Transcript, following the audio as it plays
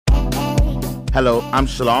Hello, I'm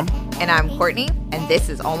Shalom. And I'm Courtney, and this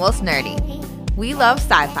is Almost Nerdy. We love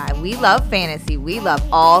sci-fi, we love fantasy, we love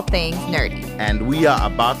all things nerdy. And we are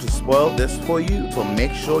about to spoil this for you, so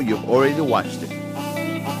make sure you've already watched it.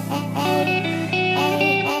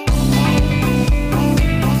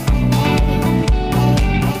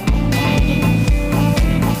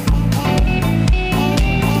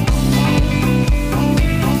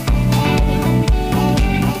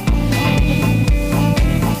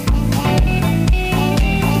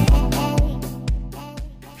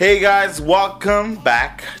 Hey guys, welcome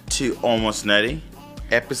back to Almost Nerdy,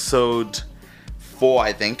 episode 4,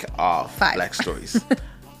 I think, of 5. Black Stories.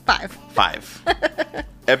 5.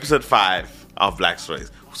 Episode 5 of Black Stories.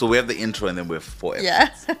 So we have the intro and then we have 4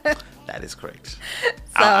 episodes. Yeah. That is correct.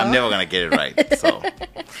 So, I'm never going to get it right. So,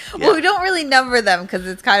 yeah. Well, we don't really number them because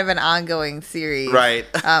it's kind of an ongoing series. Right.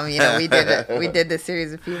 We did this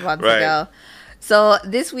series a few months ago. So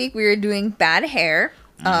this week we are doing Bad Hair.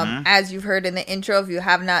 As you've heard in the intro, if you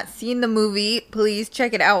have not seen the movie, please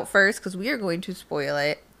check it out first because we are going to spoil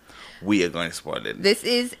it. We are going to spoil it. This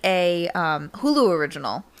is a Hulu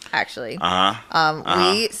original, actually.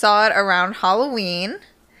 We saw it around Halloween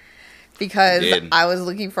because I was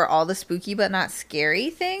looking for all the spooky but not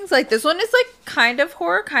scary things. Like, this one is, like, kind of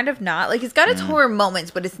horror, kind of not. Like, it's got its horror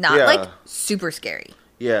moments, but it's not, like, super scary.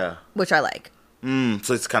 Yeah. Which I like.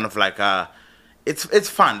 So it's kind of like It's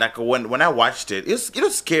fun. Like when I watched it, it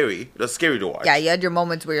was scary. It was scary to watch. Yeah, you had your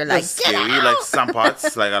moments where you're like, scary. Like some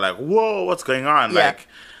parts, like are like, whoa, what's going on? Yeah. Like,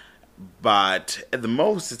 but at the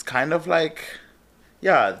most, it's kind of like,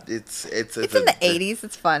 it's in the 80s.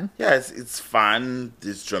 It's fun. Yeah, it's fun.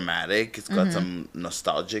 It's dramatic. It's got some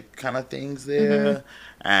nostalgic kind of things there,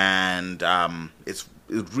 and it's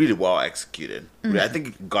really well executed. I think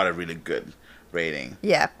it got a really good rating.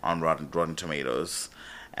 Yeah. On Rotten Tomatoes.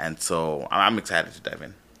 And so I'm excited to dive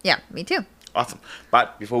in. Yeah, me too. Awesome.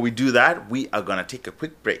 But before we do that, we are going to take a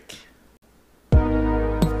quick break. All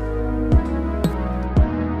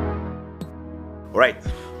right.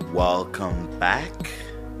 Welcome back.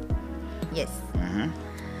 Yes.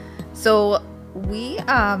 So we,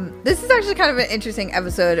 this is actually kind of an interesting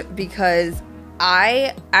episode because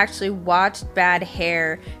I actually watched Bad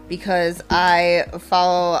Hair because I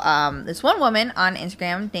follow this one woman on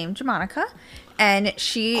Instagram named Jamonica. And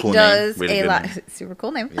she does a lot, super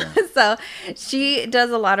cool name. Yeah. So she does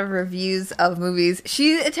a lot of reviews of movies.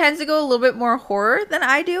 She tends to go a little bit more horror than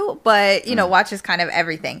I do, but watches kind of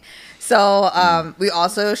everything. So we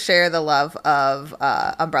also share the love of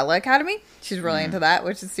Umbrella Academy. She's really into that,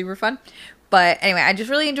 which is super fun. But anyway, I just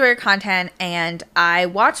really enjoy her content, and I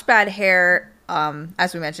watched Bad Hair,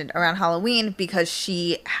 as we mentioned, around Halloween because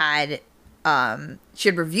she had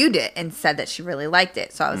reviewed it and said that she really liked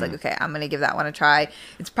it. So I was like, okay, I'm going to give that one a try.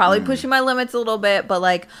 It's probably pushing my limits a little bit, but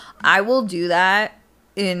like I will do that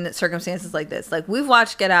in circumstances like this. Like we've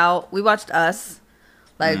watched Get Out, we watched Us,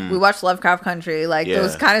 like we watched Lovecraft Country. Like it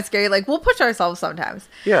was kind of scary. Like we'll push ourselves sometimes.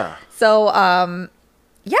 Yeah. So,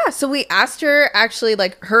 so we asked her actually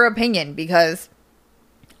like her opinion because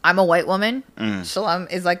I'm a white woman. Shalom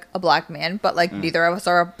is like a black man, but like neither of us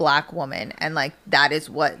are a black woman, and like that is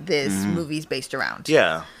what this movie's based around.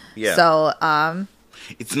 Yeah. So,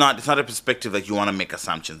 it's not a perspective that you want to make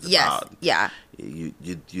assumptions about. Yeah. You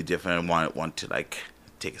definitely want to like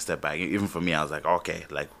take a step back. Even for me, I was like, okay,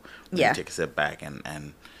 like take a step back,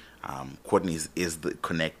 and Courtney is the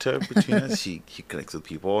connector between us. She connects with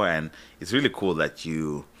people, and it's really cool that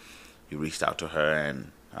you reached out to her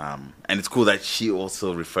and it's cool that she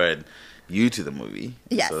also referred you to the movie.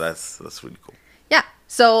 Yes. So that's really cool. Yeah.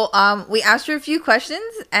 So we asked her a few questions,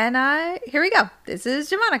 and here we go. This is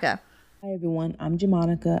Jamonica. Hi everyone, I'm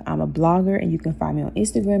Jamonica. I'm a blogger, and you can find me on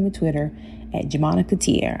Instagram and Twitter at Jamonica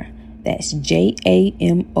Tierra. That's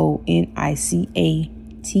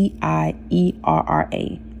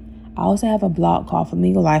JamonicATierra. I also have a blog called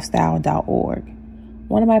FlamingoLifestyle.org.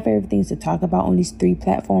 One of my favorite things to talk about on these 3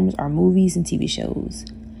 platforms are movies and TV shows.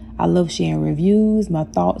 I love sharing reviews, my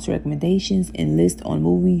thoughts, recommendations, and lists on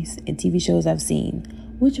movies and TV shows I've seen,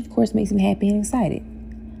 which of course makes me happy and excited.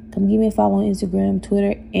 Come give me a follow on Instagram,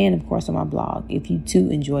 Twitter, and of course on my blog if you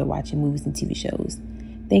too enjoy watching movies and TV shows.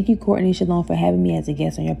 Thank you, Courtney and Shalom, for having me as a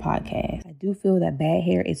guest on your podcast. I do feel that Bad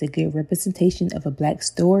Hair is a good representation of a black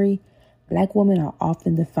story. Black women are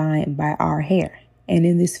often defined by our hair, and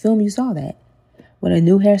in this film you saw that. When a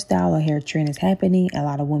new hairstyle or hair trend is happening, a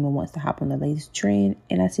lot of women want to hop on the latest trend,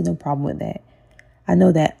 and I see no problem with that. I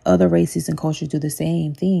know that other races and cultures do the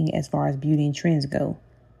same thing as far as beauty and trends go.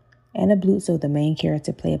 Anna Blutzo, the main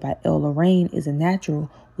character played by Elle Lorraine, is a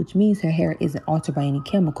natural, which means her hair isn't altered by any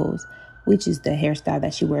chemicals, which is the hairstyle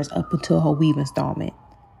that she wears up until her weave installment.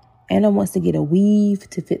 Anna wants to get a weave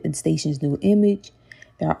to fit the station's new image.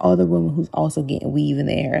 There are other women who's also getting weave in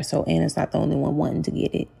their hair, so Anna's not the only one wanting to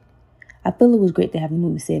get it. I feel it was great to have the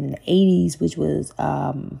movie set in the 80s, which was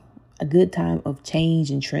a good time of change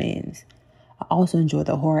and trends. I also enjoy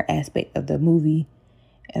the horror aspect of the movie.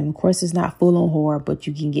 And of course, it's not full on horror, but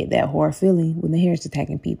you can get that horror feeling when the hair is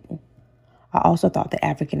attacking people. I also thought the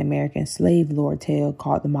African-American slave lord tale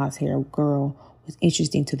called The Moss Hair Girl was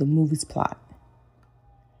interesting to the movie's plot.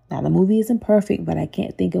 Now, the movie isn't perfect, but I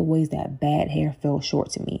can't think of ways that bad hair fell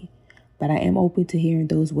short to me. But I am open to hearing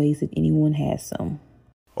those ways if anyone has some.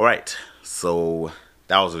 All right. So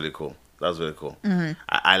that was really cool. Mm-hmm.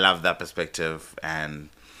 I love that perspective, and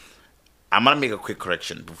I'm gonna make a quick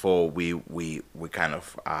correction before we kind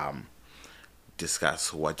of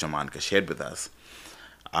discuss what Jamonica shared with us.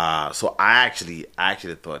 So I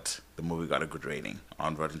actually thought the movie got a good rating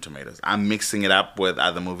on Rotten Tomatoes. I'm mixing it up with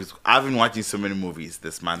other movies. I've been watching so many movies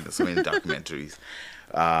this month, so many documentaries.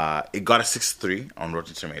 It got a 63 on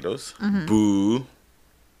Rotten Tomatoes. Mm-hmm. Boo!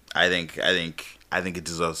 I think it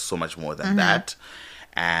deserves so much more than that.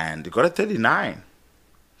 And it got a 39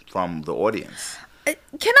 from the audience.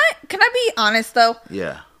 Can I be honest though?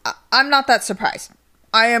 Yeah. I'm not that surprised.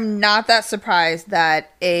 I am not that surprised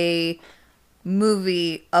that a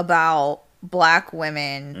movie about black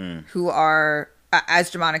women who are,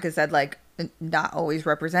 as Jamonica said, like not always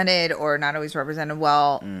represented or not always represented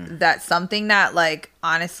well, that's something that like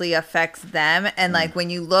honestly affects them. And like when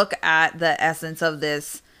you look at the essence of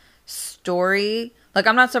this story, like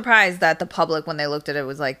I'm not surprised that the public, when they looked at it,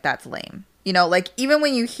 was like, that's lame. You know, like even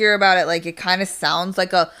when you hear about it, like it kind of sounds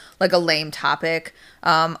like a lame topic.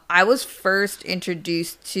 I was first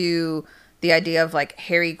introduced to the idea of like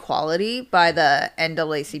hair equality by the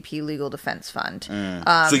NAACP Legal Defense Fund.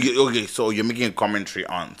 So you're making a commentary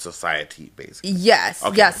on society, basically. Yes,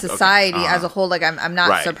 okay. yes, society as a whole. Like I'm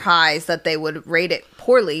not surprised that they would rate it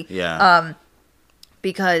poorly. Yeah.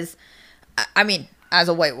 Because I mean, as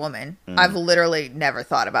a white woman, I've literally never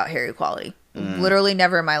thought about hair equality. Literally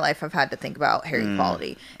never in my life I've had to think about hair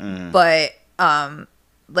equality. But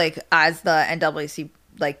like as the NAACP,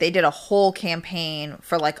 like they did a whole campaign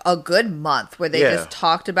for like a good month where they just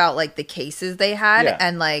talked about like the cases they had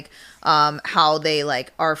and like how they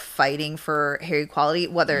like are fighting for hair equality,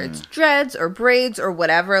 whether it's dreads or braids or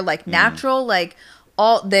whatever, like natural, like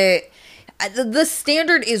all the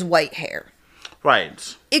standard is white hair.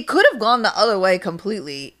 Right. It could have gone the other way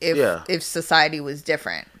completely if society was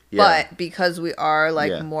different. Yeah. But because we are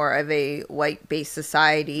like more of a white-based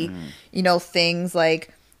society, you know, things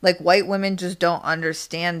like white women just don't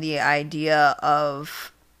understand the idea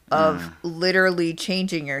of literally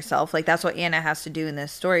changing yourself. Like that's what Anna has to do in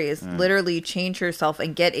this story is literally change herself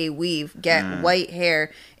and get a weave, get white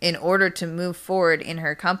hair in order to move forward in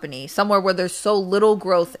her company, somewhere where there's so little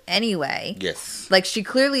growth anyway. Yes. Like she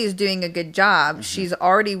clearly is doing a good job. She's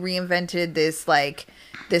already reinvented this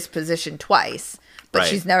position twice. But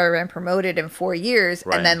she's never been promoted in 4 years.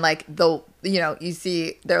 Right. And then, like, you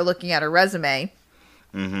see they're looking at her resume.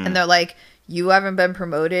 And they're like, you haven't been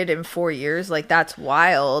promoted in 4 years? Like, that's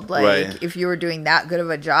wild. Like, if you were doing that good of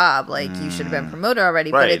a job, like, you should have been promoted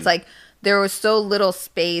already. But it's like, there was so little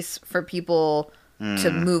space for people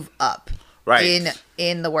to move up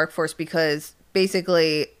in the workforce. Because,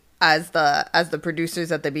 basically, as the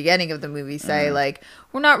producers at the beginning of the movie say, like,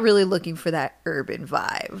 we're not really looking for that urban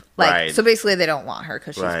vibe. Like, so basically they don't want her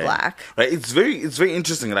because she's black. Right. It's very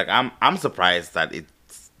interesting. Like, I'm surprised that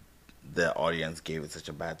the audience gave it such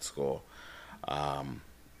a bad score.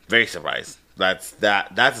 Very surprised. That's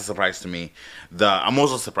a surprise to me. I'm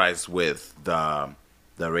also surprised with the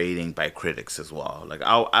rating by critics as well. Like,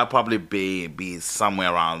 I'll probably be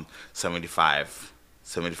somewhere around 75%.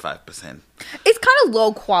 It's kind of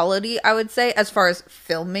low quality, I would say, as far as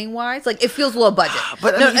filming wise. Like, it feels low budget.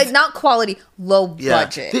 But no, not quality, low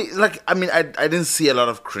budget. I didn't see a lot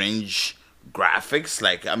of cringe graphics.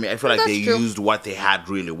 Like, I mean, I feel like they used what they had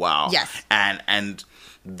really well. Yes. And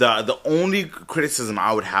the only criticism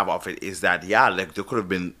I would have of it is that like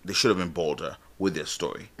they should have been bolder with their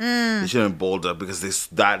story. They should have been bolder because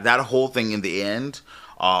that whole thing in the end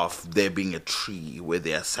of there being a tree where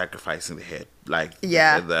they are sacrificing the head, like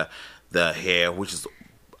the hair, which is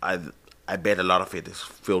I bet a lot of it is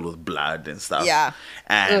filled with blood and stuff. Yeah,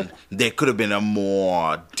 and there could have been a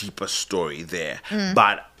more deeper story there,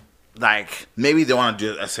 but like maybe they want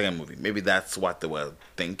to do a second movie. Maybe that's what they were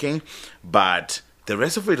thinking, but the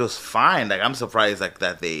rest of it was fine. Like I'm surprised like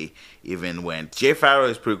that they even went. Jay Farrow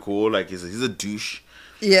is pretty cool. Like he's a douche.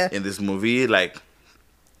 Yeah, in this movie, like.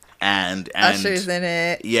 And Usher's in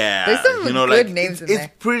it. Yeah, there's some good like, names in there.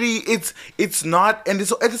 It's pretty. It's not, and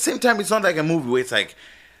it's at the same time, it's not like a movie where it's like,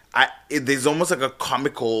 there's almost like a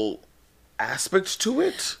comical aspect to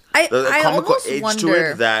it. There's a comical edge to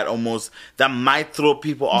it that might throw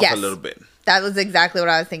people off a little bit. That was exactly what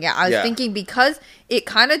I was thinking. I was thinking because it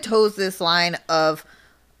kind of toes this line of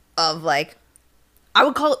like, I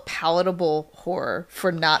would call it palatable horror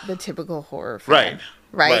for not the typical horror fan.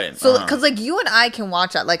 Right. So, because like you and I can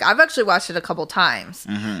watch that. Like I've actually watched it a couple times,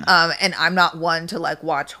 and I'm not one to like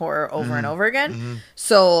watch horror over and over again.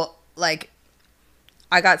 So like,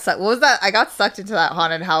 I got sucked. What was that? I got sucked into that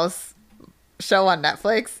haunted house show on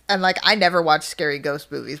Netflix, and like I never watched scary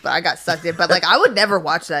ghost movies, but I got sucked in. But like I would never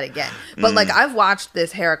watch that again. But like I've watched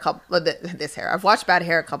I've watched Bad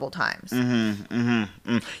Hair a couple times.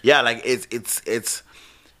 Yeah, like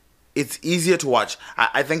it's easier to watch.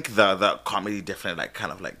 I think the comedy definitely like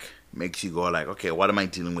kind of like makes you go like, okay, what am I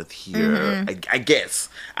dealing with here? I guess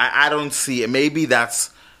I don't see it. Maybe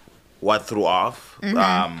that's what threw off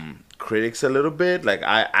critics a little bit. Like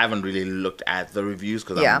I haven't really looked at the reviews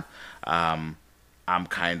because I'm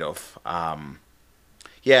kind of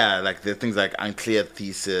like the things like unclear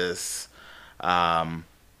thesis. I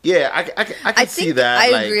can see that.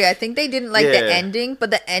 I agree. I think they didn't like the ending, but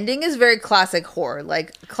the ending is very classic horror.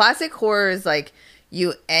 Like classic horror is like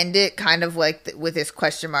you end it kind of like with this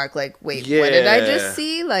question mark. Like, wait, what did I just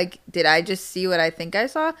see? Like, did I just see what I think I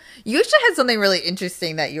saw? You actually had something really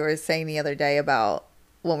interesting that you were saying the other day about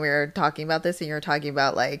when we were talking about this, and you were talking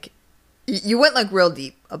about like you went like real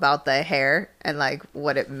deep about the hair and like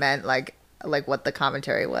what it meant, like what the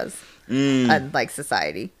commentary was on like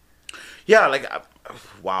society. Yeah, like.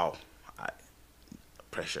 Wow,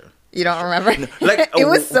 pressure. You don't remember? No, like it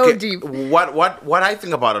was so deep. What I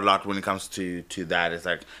think about a lot when it comes to that is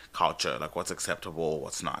like culture, like what's acceptable,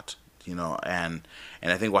 what's not, you know, and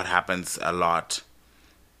I think what happens a lot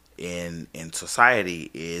in society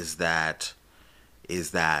is that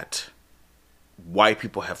white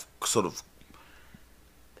people have sort of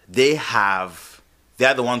they're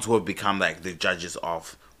the ones who have become like the judges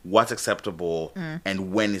of what's acceptable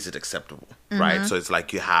and when is it acceptable, right? So it's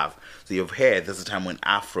like you have hair. There's a time when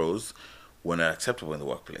afros were not acceptable in the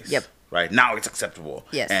workplace. Yep. Right now it's acceptable.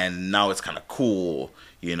 Yes. And now it's kind of cool,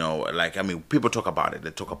 you know. Like I mean, people talk about it. They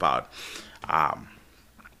talk about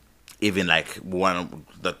even like one of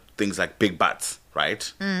the things like big butts,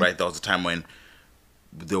 right? Right. There was a time when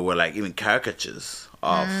there were like even caricatures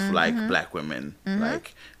of like black women,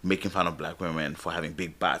 like making fun of black women for having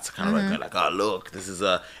big butts, kind of like, oh look, this is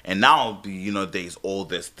and now you know there's all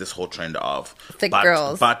this whole trend of thick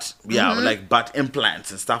girls, like butt implants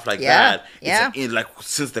and stuff like that. It's like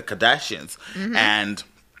since the Kardashians, and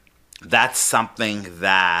that's something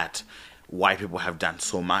that white people have done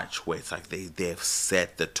so much, where it's like they've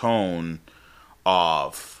set the tone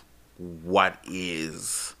of what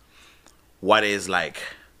is like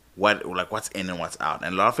what's in and what's out,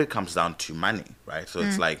 and a lot of it comes down to money, right? So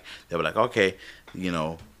it's like they were like, okay, you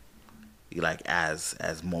know, like as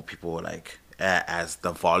more people like as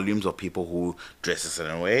the volumes of people who dress a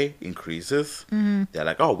certain way increases, they're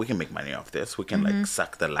like, oh, we can make money off this. We can like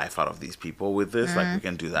suck the life out of these people with this. Like we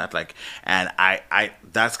can do that. Like, and I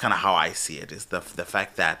that's kind of how I see it. Is the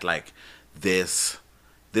fact that like this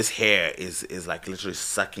hair is like literally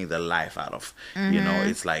sucking the life out of, you know,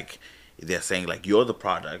 it's like. They're saying like you're the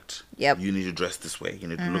product. Yep. You need to dress this way. You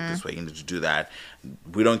need to look this way. You need to do that.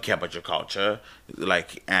 We don't care about your culture,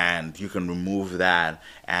 like, and you can remove that.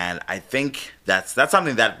 And I think that's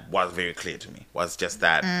something that was very clear to me. Was just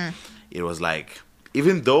that it was like,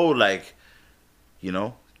 even though like, you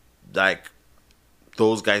know, like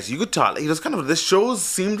those guys, you could tell it was kind of the shows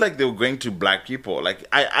seemed like they were going to black people. Like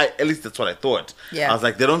I at least that's what I thought. Yeah. I was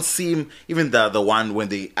like, they don't seem, even the one when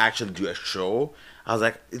they actually do a show. I was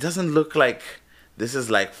like, it doesn't look like this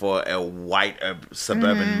is like for a white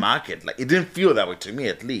suburban market. Like it didn't feel that way to me,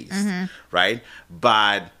 at least, right?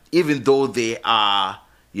 But even though they are,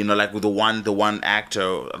 you know, like with the one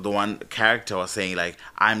character was saying like,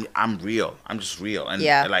 I'm real, I'm just real, and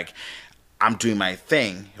like I'm doing my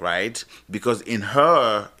thing, right? Because in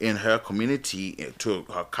her community, to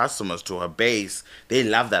her customers, to her base, they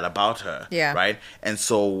love that about her, right? And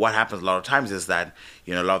so what happens a lot of times is that,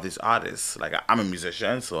 you know, a lot of these artists, like I'm a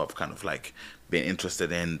musician, so I've kind of like been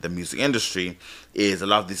interested in the music industry, is a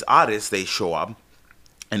lot of these artists, they show up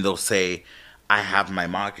and they'll say, I have my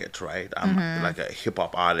market, right? I'm like a hip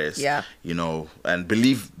hop artist, you know, and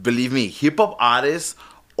believe me, hip hop artists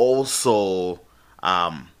also,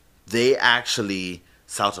 they actually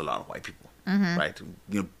sell to a lot of white people, right?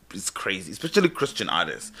 You know, it's crazy, especially Christian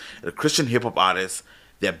artists. The Christian hip hop artists,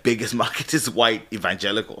 their biggest market is white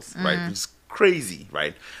evangelicals, right? Which is crazy,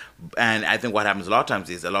 right? And I think what happens a lot of times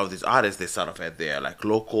is a lot of these artists, they start off at their like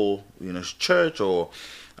local, you know, church or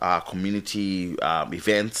community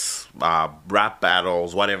events, rap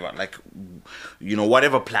battles, whatever, like,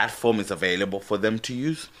 whatever platform is available for them to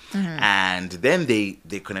use. And then they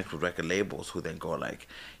connect with record labels who then go like,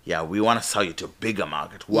 yeah, we want to sell you to a bigger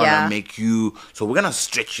market. We want to make you, so we're going to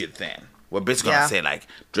stretch you thin. We're basically going to say, like,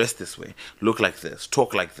 dress this way, look like this,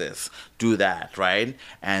 talk like this, do that, right?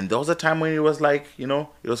 And there was a time when it was like, it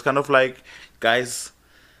was kind of like, guys,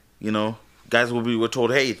 were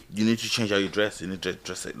told, hey, you need to change how you dress, you need to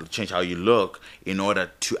change how you look in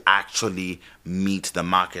order to actually meet the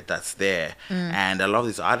market that's there. And a lot of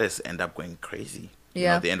these artists end up going crazy.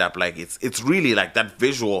 They end up like, it's really like that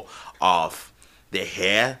visual of their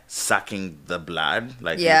hair sucking the blood,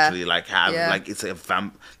 like literally, like like it's a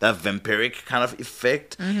that vampiric kind of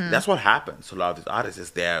effect. That's what happens to a lot of these artists.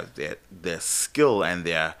 Is their skill and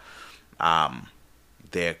their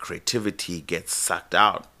creativity gets sucked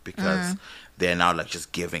out because they're now like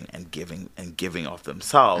just giving and giving and giving of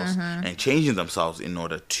themselves and changing themselves in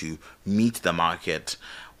order to meet the market.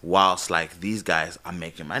 Whilst like these guys are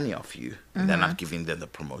making money off you, they're not giving them the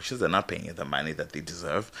promotions, they're not paying you the money that they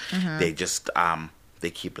deserve. They just they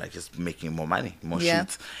keep like just making more money, more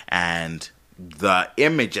shoots, and the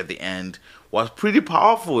image at the end was pretty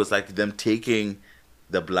powerful. It's like them taking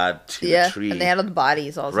the blood to the tree, and they had the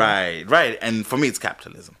bodies also. Right. And for me, it's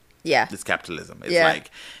capitalism. Yeah, it's capitalism. It's like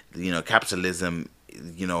capitalism,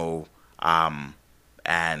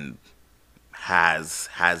 and has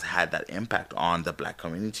had that impact on the Black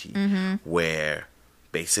community where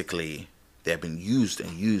basically they've been used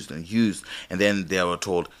and used and used, and then they were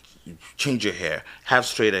told, change your hair, have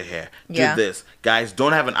straighter hair, do this, guys,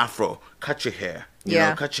 don't have an afro, cut your hair,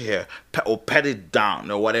 cut your hair, or pat it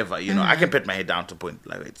down or whatever, I can pat my hair down to a point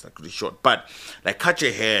like it's like really short, but like cut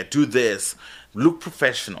your hair, do this, look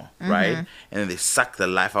professional, right? And then they suck the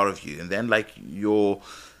life out of you, and then like you're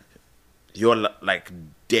like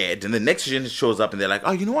dead, and the next generation shows up and they're like,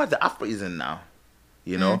 oh, you know what, the afro isn't now,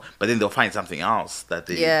 but then they'll find something else that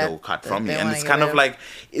they'll cut from you, and it's kind of like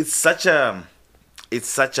it's such a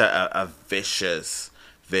vicious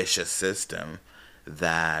system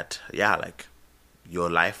that like your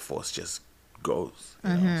life force just goes,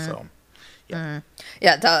 so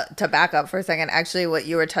to back up for a second, actually what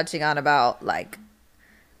you were touching on about like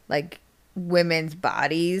women's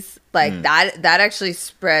bodies, like that actually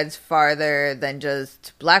spreads farther than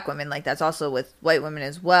just Black women. Like that's also with white women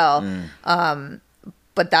as well.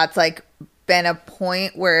 But that's like been a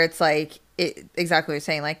point where it's like exactly what you're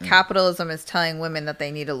saying. Like capitalism is telling women that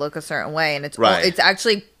they need to look a certain way, and it's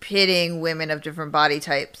actually pitting women of different body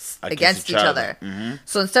types against each other.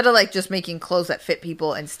 So instead of like just making clothes that fit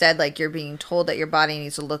people, instead like you're being told that your body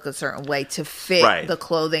needs to look a certain way to fit the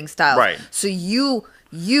clothing style. So you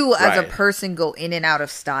as a person go in and out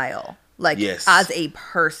of style. Like as a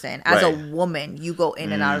person, as a woman, you go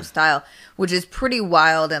in and out of style, which is pretty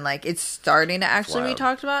wild, and like it's starting to actually be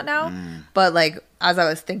talked about now. But like as I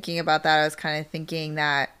was thinking about that, I was kind of thinking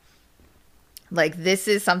that like this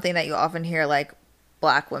is something that you often hear like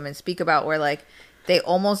Black women speak about, where like they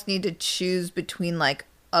almost need to choose between like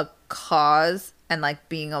a cause and like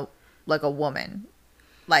being a woman,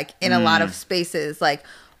 like in a lot of spaces, like.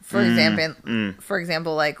 For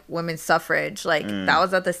example, like women's suffrage, like that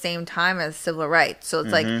was at the same time as civil rights. So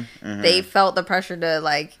it's like they felt the pressure to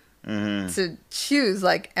like to choose,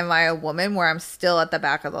 like, am I a woman where I'm still at the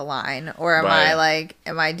back of the line, or am I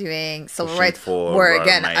doing civil rights where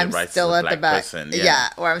again I'm still at the back?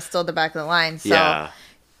 Where I'm still at the back of the line. So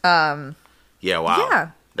wow.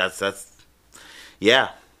 That's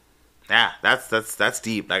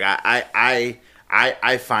deep. Like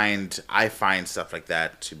I find stuff like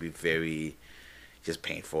that to be very just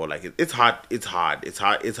painful. Like it's hard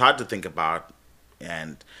to think about.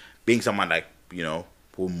 And being someone like,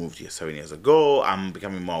 who moved here 7 years ago, I'm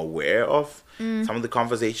becoming more aware of some of the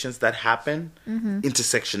conversations that happen.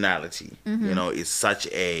 Intersectionality, is such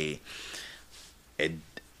it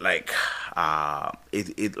like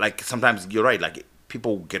sometimes you're right, like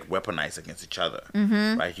people get weaponized against each other,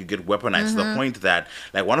 right? You get weaponized to the point that,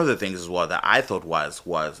 like, one of the things as well that I thought was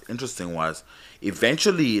interesting was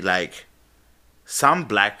eventually, like, some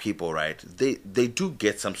Black people, right, they do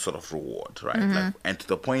get some sort of reward, right? Like, and to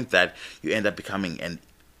the point that you end up becoming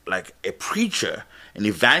a preacher, an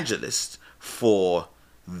evangelist for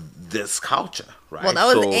this culture, right? Well,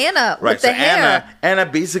 that was Anna with the hair. Anna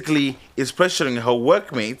basically is pressuring her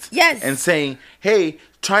workmates and saying, hey,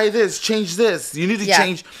 try this, change this. You need to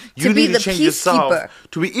change. You need to change yourself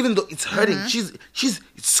to be, even though it's hurting. She's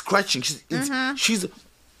scratching. She's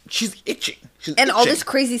itching. All this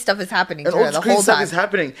crazy stuff is happening. And all this crazy stuff is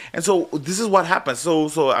happening. And so this is what happens.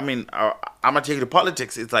 So I mean, I'm gonna take it to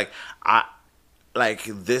politics. It's like like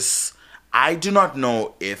this. I do not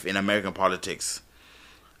know if in American politics,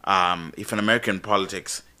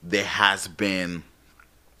 there has been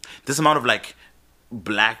this amount of like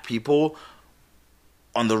black people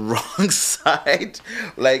on the wrong side,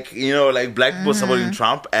 like, you know, like black people supporting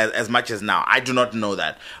Trump as much as now. I do not know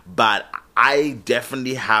that, but I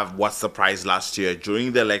definitely have what surprised last year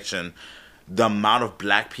during the election, the amount of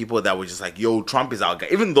black people that were just like, yo, Trump is our guy,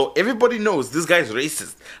 even though everybody knows this guy's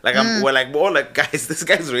racist. Like, we're all like, guys, this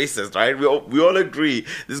guy's racist, right? We all agree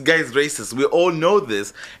this guy's racist. We all know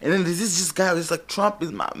this. And then there's this guy who's like, Trump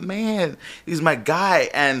is my man. He's my guy.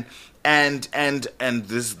 And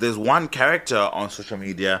there's one character on social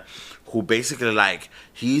media who basically like,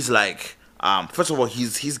 he's like, first of all,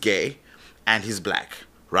 he's gay and he's black,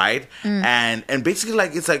 right? And basically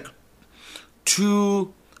like, it's like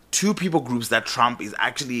two people groups that Trump was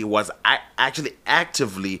actually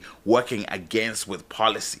actively working against with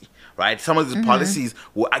policy, right? Some of these policies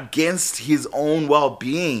were against his own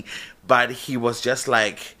well-being, but he was just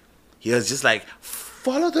like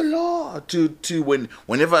follow the law.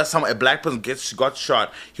 Whenever a black person got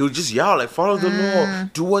shot, he would just yell like, follow the law.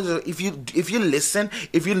 Do what if you listen,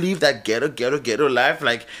 if you leave that ghetto life,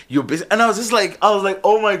 like you're busy. And I was like,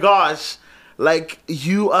 oh my gosh, like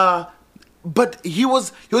you are. But he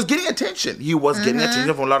was getting attention. He was getting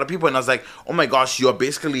attention from a lot of people, and I was like, oh my gosh, you're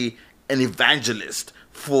basically an evangelist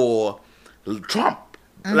for Trump.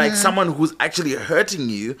 Like someone who's actually hurting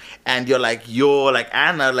you, and you're like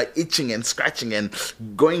Anna, like itching and scratching and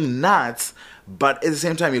going nuts. But at the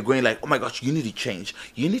same time, you're going like, oh my gosh, you need to change.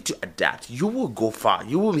 You need to adapt. You will go far.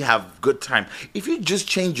 You will have good time. If you just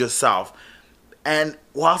change yourself, and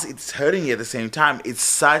whilst it's hurting you at the same time, it's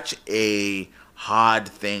such a hard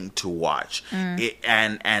thing to watch.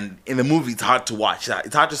 And in the movie, it's hard to watch.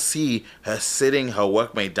 It's hard to see her sitting her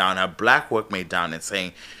workmate down, her black workmate down, and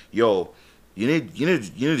saying, yo, you need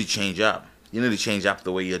to change up. You need to change up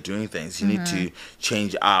the way you're doing things. You need to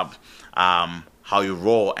change up how you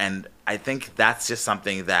roll. And I think that's just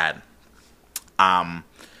something that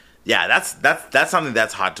that's something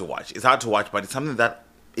that's hard to watch. It's hard to watch, but it's something that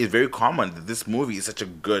is very common. This movie is such a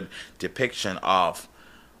good depiction of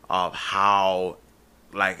how,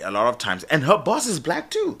 like, a lot of times, and her boss is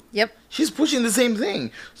black too. Yep. She's pushing the same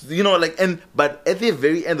thing, you know, like, but at the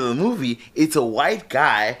very end of the movie, it's a white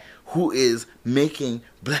guy who is making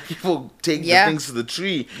black people take the things to the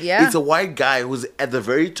tree. Yeah. It's a white guy who's at the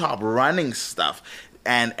very top running stuff.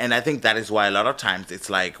 And I think that is why a lot of times it's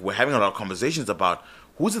like we're having a lot of conversations about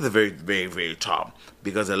who's at the very, very, very top.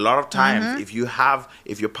 Because a lot of times, if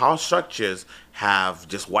your power structures have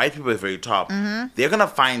just white people at the very top, they're going to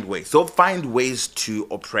find ways. They'll find ways to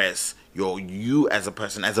oppress you as a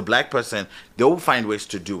person, as a black person. They'll find ways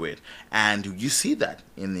to do it. And you see that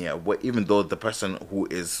in the, even though the person who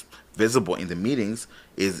is visible in the meetings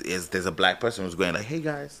is there's a black person who's going like, hey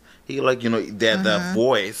guys, they're the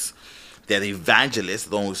voice, they're the evangelist,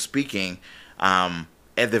 the one who's speaking. At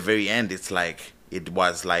the very end, it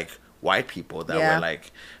was like white people that were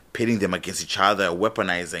like pitting them against each other,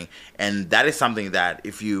 weaponizing. And that is something that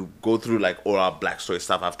if you go through like all our Black Story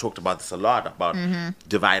stuff, I've talked about this a lot, about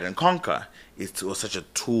divide and conquer. It was such a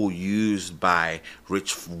tool used by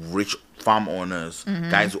rich farm owners,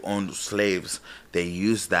 guys who owned slaves. They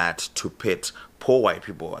used that to pit poor white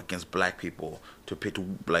people against black people, to pit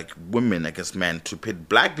like women against men, to pit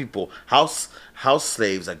black people, house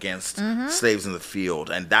slaves against slaves in the field.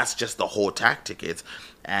 And that's just the whole tactic.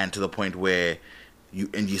 And to the point where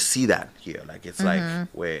you see that here, like it's like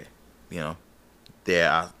where, you know,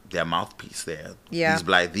 their mouthpiece there. Yeah.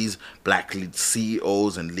 These black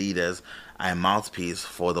CEOs and leaders are a mouthpiece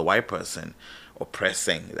for the white person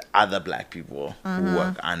oppressing the other black people who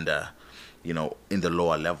work under, you know, in the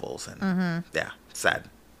lower levels. And sad.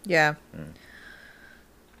 Yeah.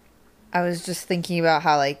 I was just thinking about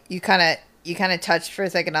how like you kind of touched for a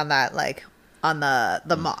second on that, like on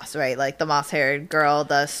the moss, right? Like the moss-haired girl,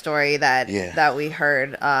 the story that we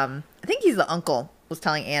heard. I think he's the uncle was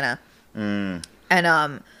telling Anna. And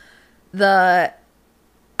I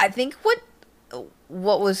think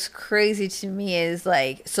what was crazy to me is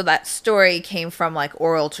like, so that story came from like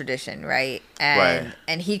oral tradition, right?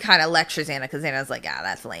 And he kind of lectures Anna because Anna's like, yeah,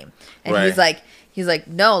 that's lame. And he's like,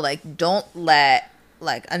 no, like don't let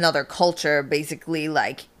like another culture basically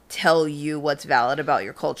like tell you what's valid about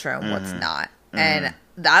your culture and what's not. And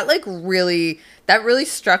that like really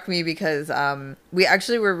struck me because we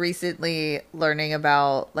actually were recently learning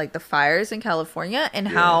about like the fires in California and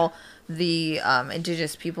how the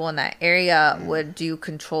indigenous people in that area would do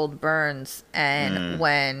controlled burns, and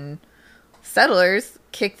when settlers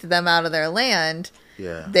kicked them out of their land,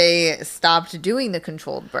 they stopped doing the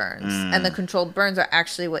controlled burns. And the controlled burns are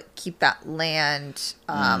actually what keep that land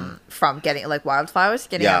from getting, like wildflowers,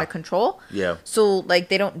 getting out of control. Yeah. So, like,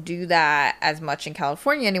 they don't do that as much in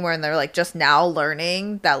California anymore. And they're, like, just now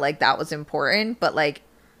learning that, like, that was important. But, like,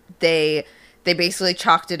 they basically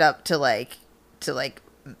chalked it up to, like,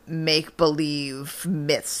 make believe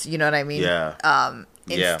myths. You know what I mean? Yeah.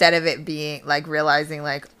 Instead of it being, like, realizing,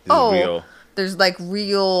 like, there's like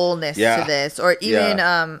realness to this. Or even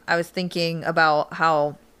I was thinking about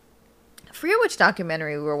how, I forget which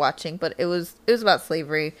documentary we were watching, but it was about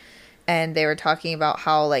slavery, and they were talking about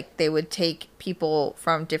how, like, they would take people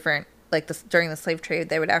from different, like, during the slave trade,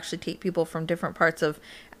 they would actually take people from different parts of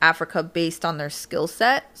Africa based on their skill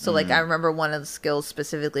set. So like, I remember one of the skills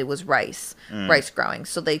specifically was rice growing.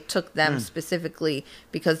 So they took them specifically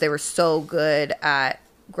because they were so good at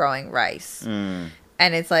growing rice. And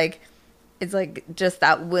it's like just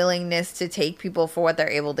that willingness to take people for what they're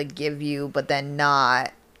able to give you, but then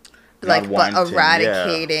not but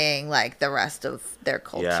eradicating like the rest of their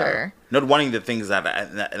culture. Not wanting the things that,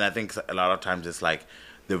 and I think a lot of times it's like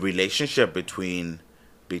the relationship between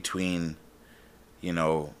you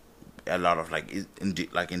know, a lot of like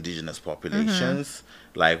indigenous populations,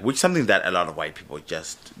 like, which something that a lot of white people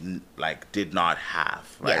just like did not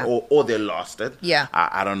have, right? Or they lost it.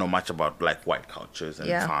 I don't know much about like white cultures and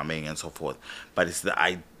farming and so forth, but it's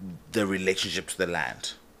the relationship to the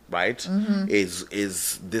land, right?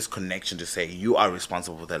 Is this connection to say you are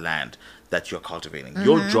responsible for the land that you're cultivating.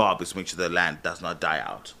 Your job is to make sure the land does not die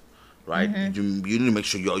out, right? You need to make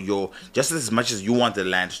sure you're just as much as you want the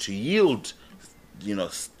land to yield, you know,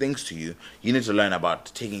 things to you, you need to learn about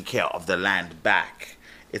taking care of the land back.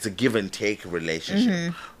 It's a give and take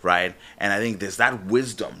relationship, right? And I think there's that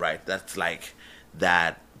wisdom, right? That's like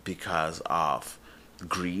that because of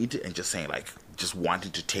greed and just saying like, just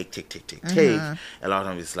wanting to take. A lot of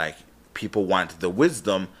times it's like people want the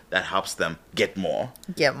wisdom that helps them get more.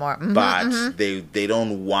 But they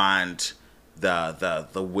don't want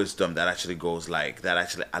the wisdom that actually goes like, that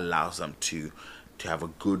actually allows them to have a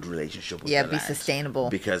good relationship with the land.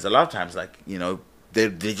 Sustainable. Because a lot of times, like, you know,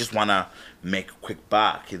 they just want to make a quick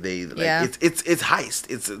buck. They like it's heist.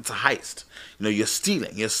 It's a heist. You know, you're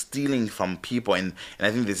stealing from people, and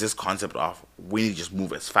I think there's this concept of we need to just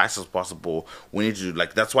move as fast as possible. We need to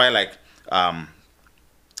like, that's why like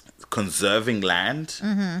conserving land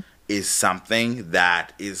is something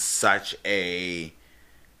that is such a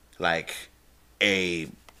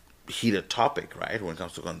heated topic, right? When it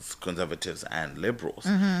comes to conservatives and liberals,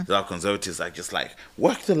 a lot of conservatives are just like,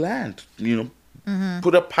 work the land, you know,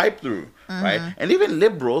 put a pipe through, right? And even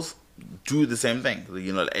liberals do the same thing.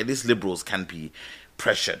 You know, at least liberals can be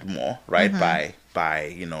pressured more, right, by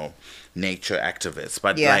you know, nature activists.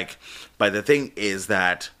 But but the thing is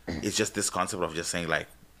that it's just this concept of just saying like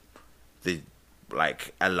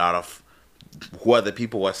a lot of who are the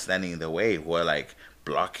people who are standing in the way, who are like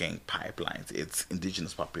blocking pipelines. It's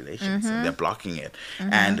indigenous populations, and they're blocking it,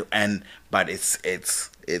 but it's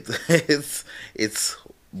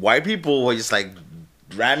white people who are just like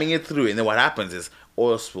ramming it through, and then what happens is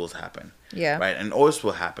oil spills happen. Right, and oil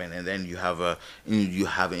spill happen, and then you have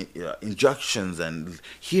injunctions and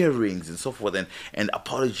hearings and so forth, and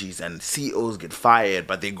apologies, and CEOs get fired,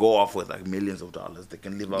 but they go off with like millions of dollars. They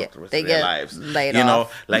can live out the rest of their lives. You know,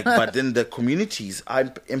 like, but then the communities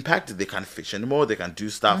are impacted. They can't fish anymore. They can't do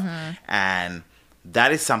stuff, and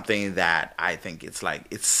that is something that I think it's like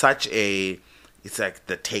it's like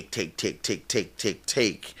the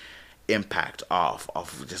take impact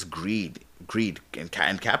of just greed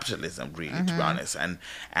and capitalism, really, to be honest,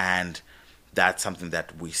 and that's something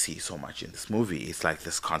that we see so much in this movie. It's like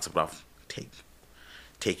this concept of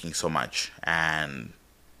taking so much, and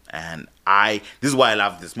this is why I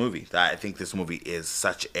love this movie. That I think this movie is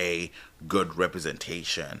such a good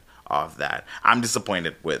representation of that. I'm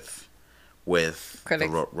disappointed with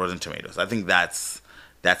the Rotten Tomatoes. I think that's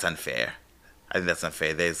unfair. I think that's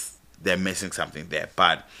unfair. They're missing something there,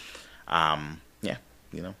 but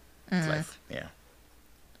you know. It's life.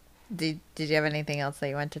 Did you have anything else that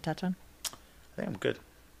you wanted to touch on? I think I'm good.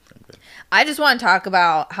 I just want to talk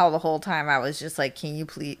about how the whole time I was just like, can you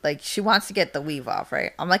please, like, she wants to get the weave off,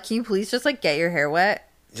 right? I'm like, can you please just like get your hair wet?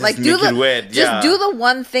 Just like do the wet. Just do the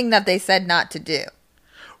one thing that they said not to do.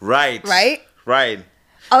 Right. I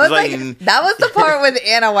was like, that was the part with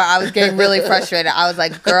Anna where I was getting really frustrated. I was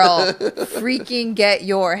like, girl, freaking get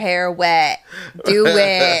your hair wet. Do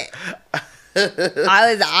it.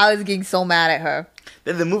 I was getting so mad at her.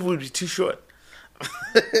 Then the movie would be too short.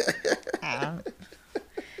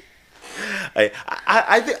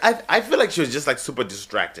 I feel like she was just like super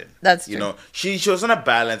distracted. That's true. You know, she was on a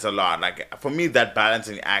balance a lot. Like for me, that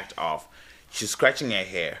balancing act of she's scratching her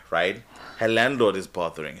hair, right? Her landlord is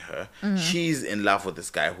bothering her. Mm-hmm. She's in love with this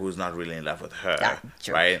guy who's not really in love with her,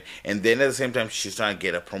 right? And then at the same time, she's trying to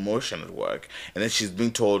get a promotion at work, and then she's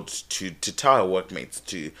being told to tell her workmates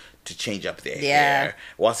to change up their hair.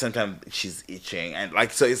 While sometimes she's itching, and like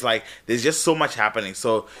so, it's like there's just so much happening.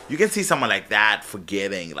 So you can see someone like that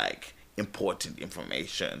forgetting like important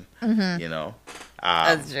information. Mm-hmm. You know,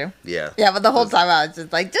 that's true. Yeah, but the whole time I was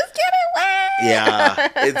just like, just get away. Yeah,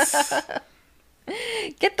 it's.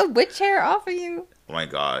 Get the witch hair off of you. Oh my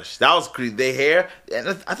gosh. That was creepy. The hair, and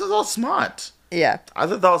I thought that was smart. Yeah. I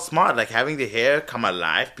thought that was smart. Like having the hair come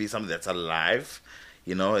alive, be something that's alive,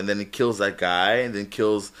 you know, and then it kills that guy and then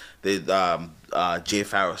kills the Jay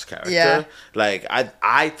Farrow's character. Yeah. Like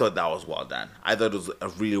I thought that was well done. I thought it was a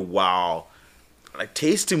really wow, like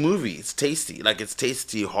tasty movie. It's tasty. Like it's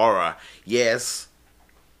tasty horror. Yes.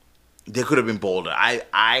 They could have been bolder.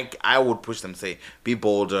 I would push them, say, be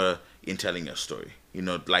bolder in telling your story. You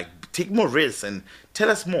know, like take more risks and tell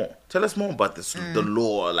us more. Tell us more about this, the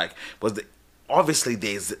lore. Like, obviously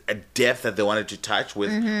there's a depth that they wanted to touch with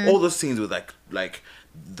all those scenes with like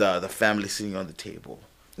the family sitting on the table.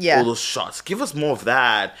 Yeah, all those shots. Give us more of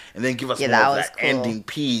that, and then give us more of that cool ending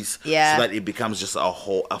piece. Yeah, so that it becomes just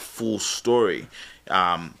a full story.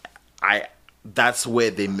 That's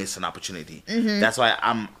where they miss an opportunity. Mm-hmm. That's why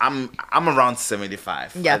I'm around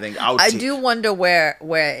 75. Yeah, I do wonder where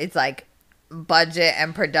it's like budget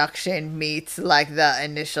and production meets like the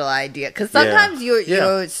initial idea, because sometimes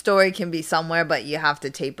your story can be somewhere, but you have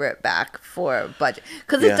to taper it back for budget,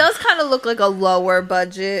 because it does kind of look like a lower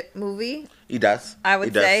budget movie. It does. I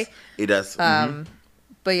would say it does.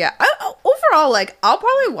 But yeah, overall, like, I'll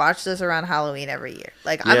probably watch this around Halloween every year.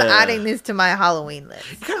 Like, I'm adding this to my Halloween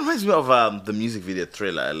list. It kind of reminds me of the music video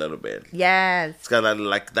Thriller a little bit. Yes. It's got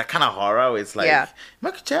that kind of horror where it's like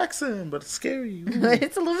Michael Jackson, but it's scary.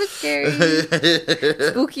 It's a little bit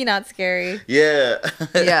scary. Spooky, not scary. Yeah.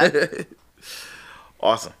 Yeah.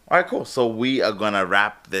 Awesome. All right, cool. So we are going to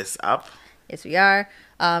wrap this up. Yes, we are.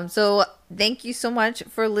 So thank you so much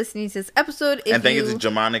for listening to this episode. And thank you to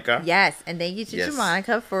Jamanica. Yes, and thank you to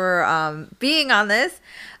Jamanica for being on this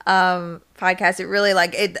podcast. It really,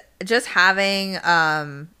 like, it just having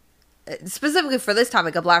specifically for this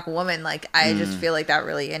topic, a Black woman, like, I just feel like that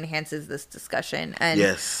really enhances this discussion. And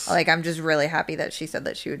like, I'm just really happy that she said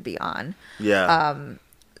that she would be on. Yeah.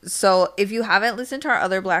 So if you haven't listened to our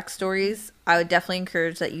other Black stories, I would definitely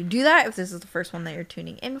encourage that you do that if this is the first one that you're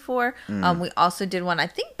tuning in for. We also did one, I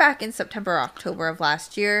think, back in September or October of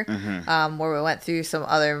last year, where we went through some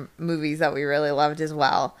other movies that we really loved as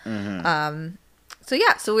well.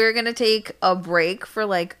 So we're going to take a break for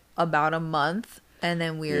like about a month, and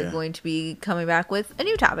then we're going to be coming back with a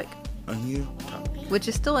new topic. Which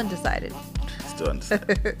is still undecided.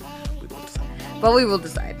 But we will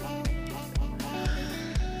decide.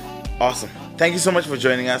 Awesome. Thank you so much for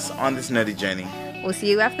joining us on this nerdy journey. We'll see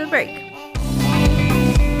you after the break.